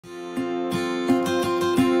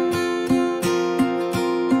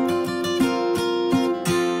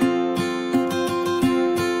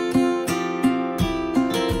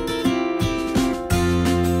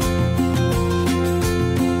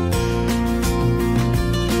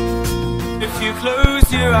you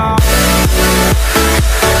close your eyes.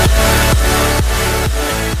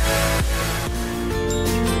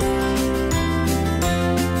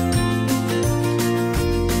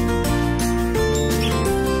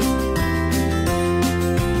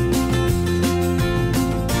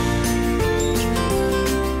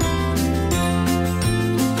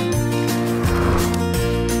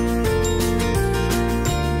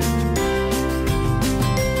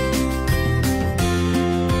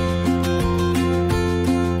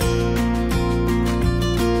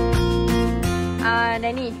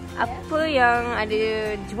 Dan ni, apa yang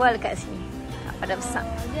ada jual kat sini? Pada Besar.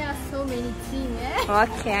 There are so many things.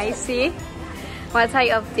 Okay, I see. What type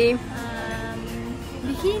of theme?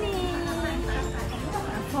 Bikini.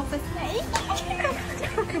 Professional.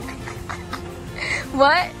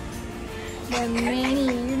 What? There are many.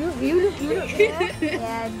 You look.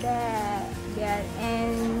 Yeah, that. Yeah,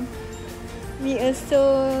 and we also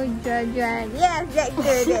jual-jual. Yes, that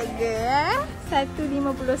good.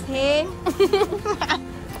 1.50 sen.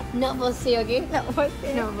 Not for sale, okay? Nak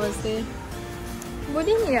pasal. Not for sale.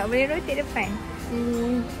 Boleh ni tak? Boleh rotate depan?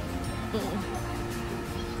 Boleh.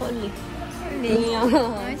 Boleh.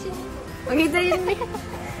 Macam ni. Okay, saya ni.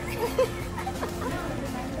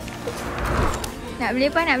 Nak beli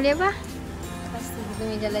apa? Pasti kita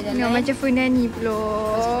punya jalan-jalan. Tengok macam Fundani pula.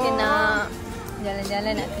 Kita nak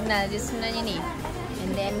jalan-jalan, nak kenal je sebenarnya ni.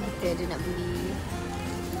 And then kita ada nak beli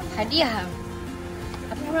hadiah.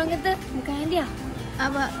 Apa orang kata? Bukan hadiah.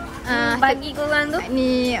 Apa? Bagi korang tu.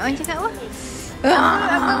 Ni orang cakap apa?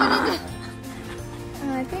 Apa benda tu?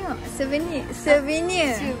 Tengok. Souvenir.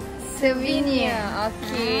 Okay. Souvenir.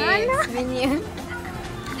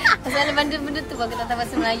 Pasal ada benda-benda tu aku tak tahu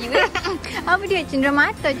bahasa Melayu. Apa dia?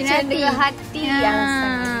 Cenderamata, Cendera hati yang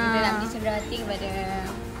sangat. Kita nak beli cendera hati kepada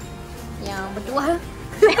yang bertuah.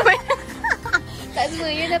 Tak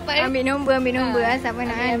semua ya dapat. Ambil nombor siapa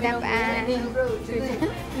nak dapat.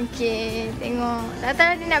 Okey, tengok. Tak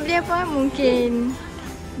tahu dia nak beli apa. Mungkin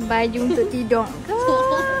baju untuk tidur ke?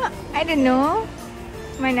 I don't know.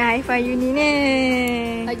 Mana hi-fi you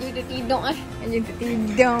ni? Baju untuk tidur Baju untuk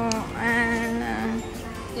tidur.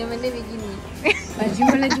 Yang mana begini. Baju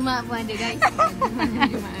malam Jumaat pun ada guys. Baju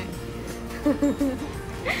malam Jumaat.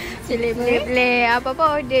 Boleh.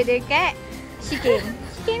 Apa-apa order dekat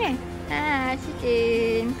Chicken eh?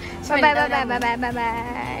 Chicken. Bye.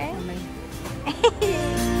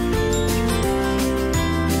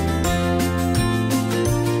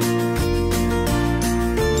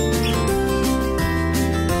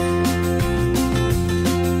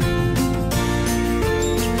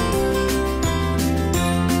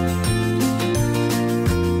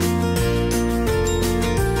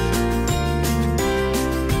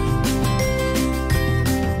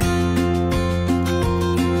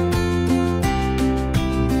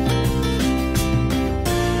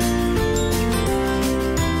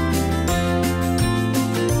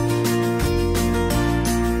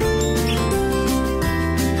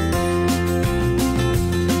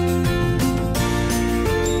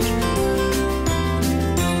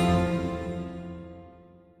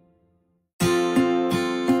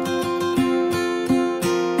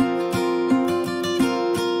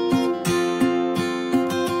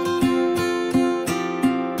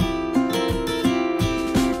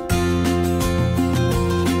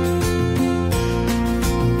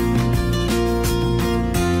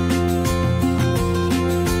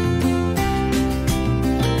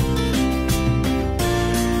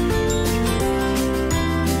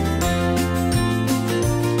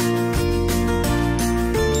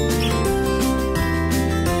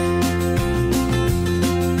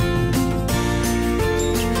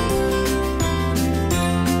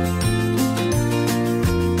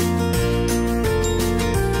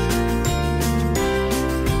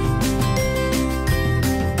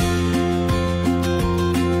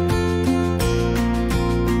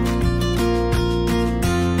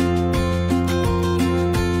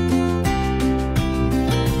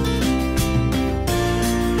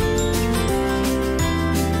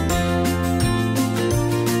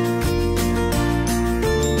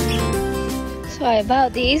 So I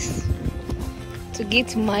bought this to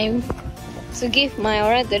give my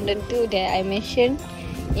orang tertentu that I mentioned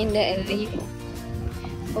in the early.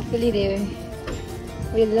 Hopefully they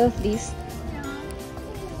will love this.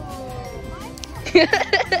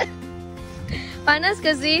 Panas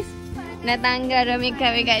ke sis? Nak tangga dah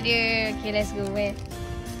makeup dia. Okay, let's go wear.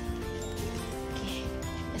 Okay,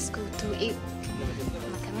 let's go to eat.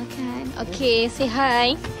 Makan. Okay, say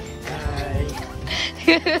hi. Hi.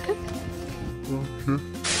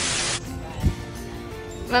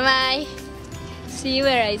 Bye bye. See you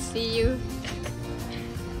where I see you.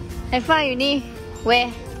 Haifa you ni. Where?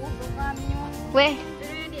 Where?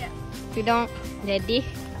 Tudung. Jadi.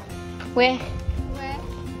 Where?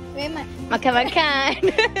 Where mak? Makan-makan.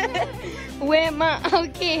 Where mak?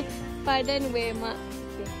 Okay. Padan where mak?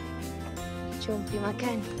 Okay. Jom pergi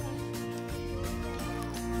makan.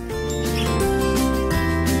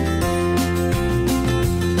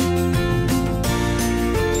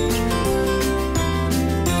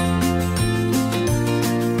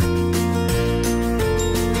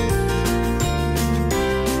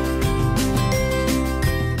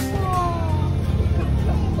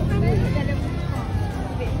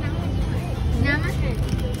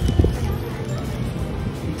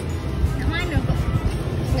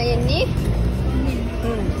 Nak yang ni?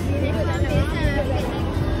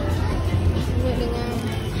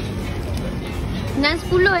 Dengan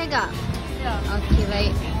 10 Kak? Ya. Okey,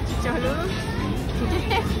 baik. Cecah dulu.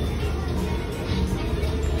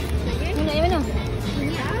 Ni nak yang mana?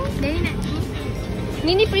 Dari nak.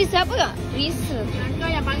 Ni perisa apa Kak? Perisa. Kau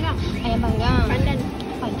yang panggang. Ayam panggang. Pandan.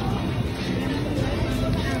 Pandan.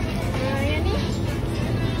 Yang ni?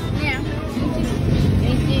 Ni yang?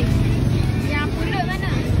 Ini. Yang pulut mana?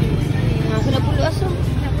 Aku dah pulut asam.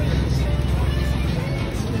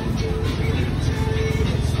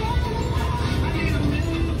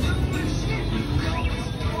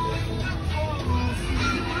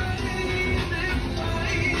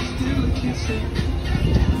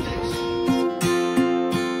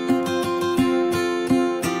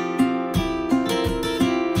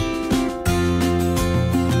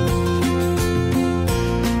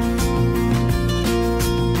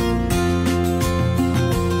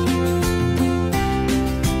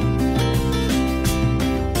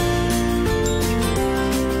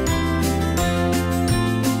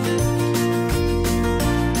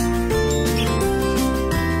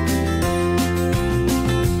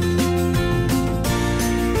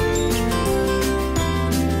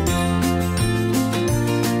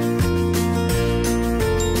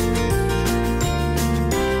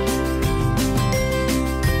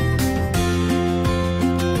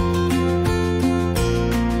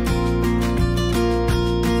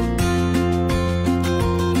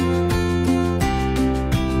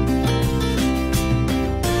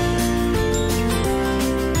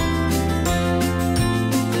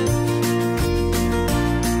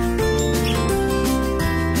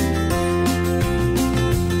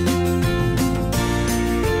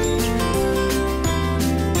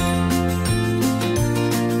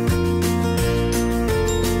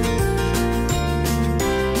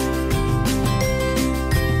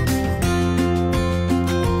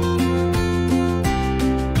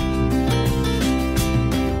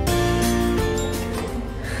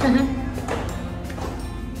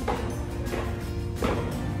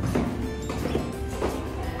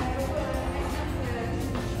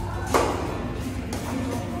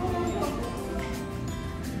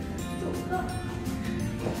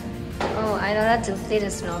 Oh, I know how to play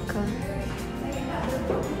the snorkel.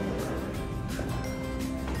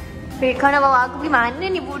 Wait, kau nak bawa aku pergi mana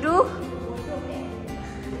ni, bodoh?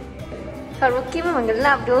 Karaoke memang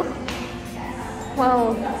gelap tu.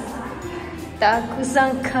 Wow. Tak aku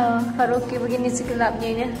sangka karaoke begini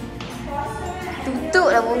segelapnya.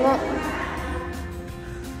 Tutup dah bongok.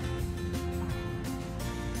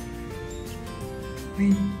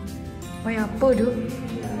 Weh, main apa tu?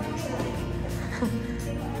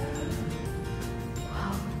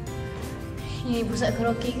 Wow. Ini pusat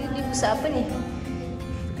karaoke ke? Ini pusat apa ni?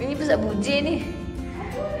 Ini pusat bujir ni.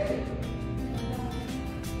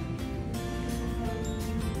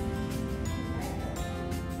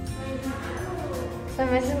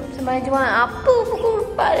 Sampai jual apa pukul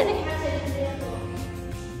 4 dah ni.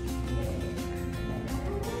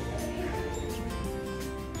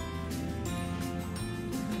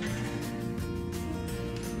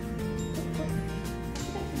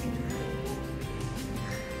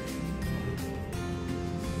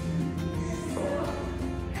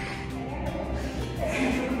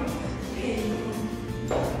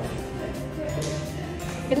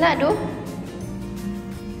 Gelap tu.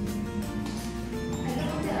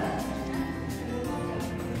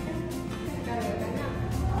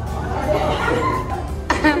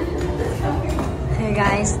 Hey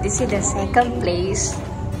guys, this is the second place.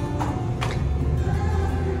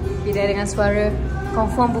 Bila dengan suara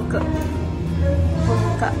confirm buka. Confirm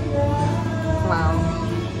buka. Wow.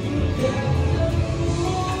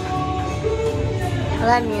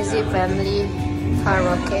 Live music family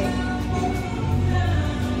karaoke.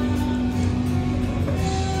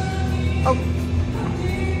 Oh.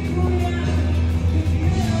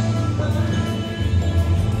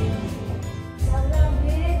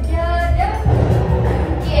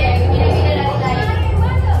 Yeah.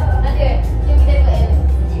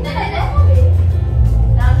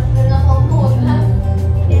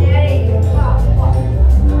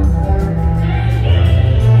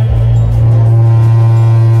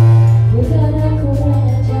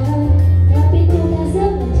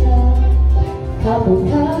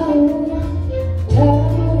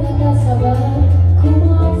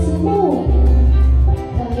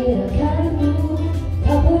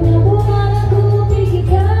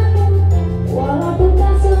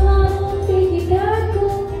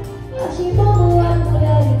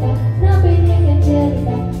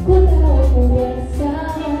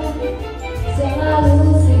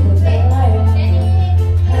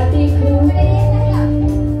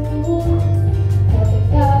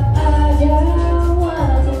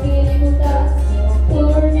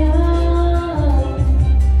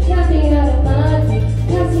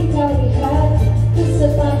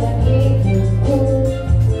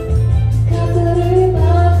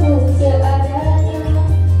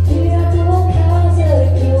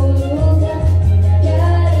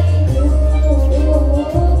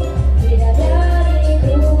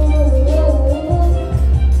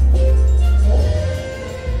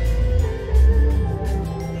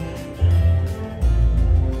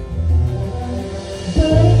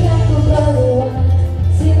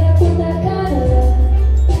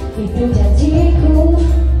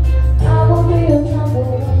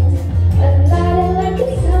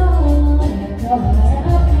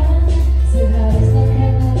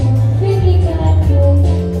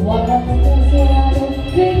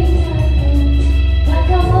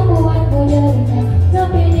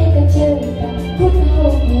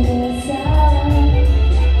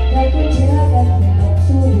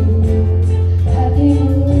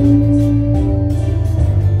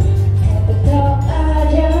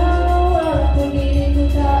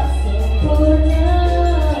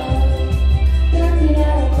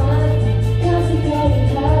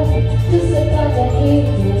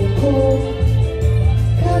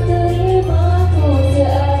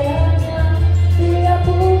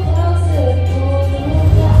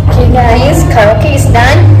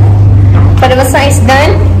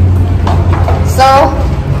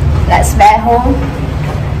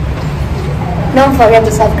 don't forget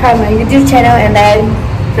to subscribe my YouTube channel, and then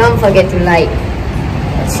don't forget to like,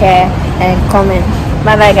 share, and comment.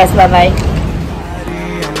 Bye bye guys, bye bye.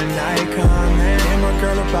 I'm an icon, man. My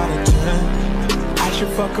girl about a 10. I should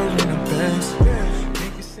fuck her in a Benz.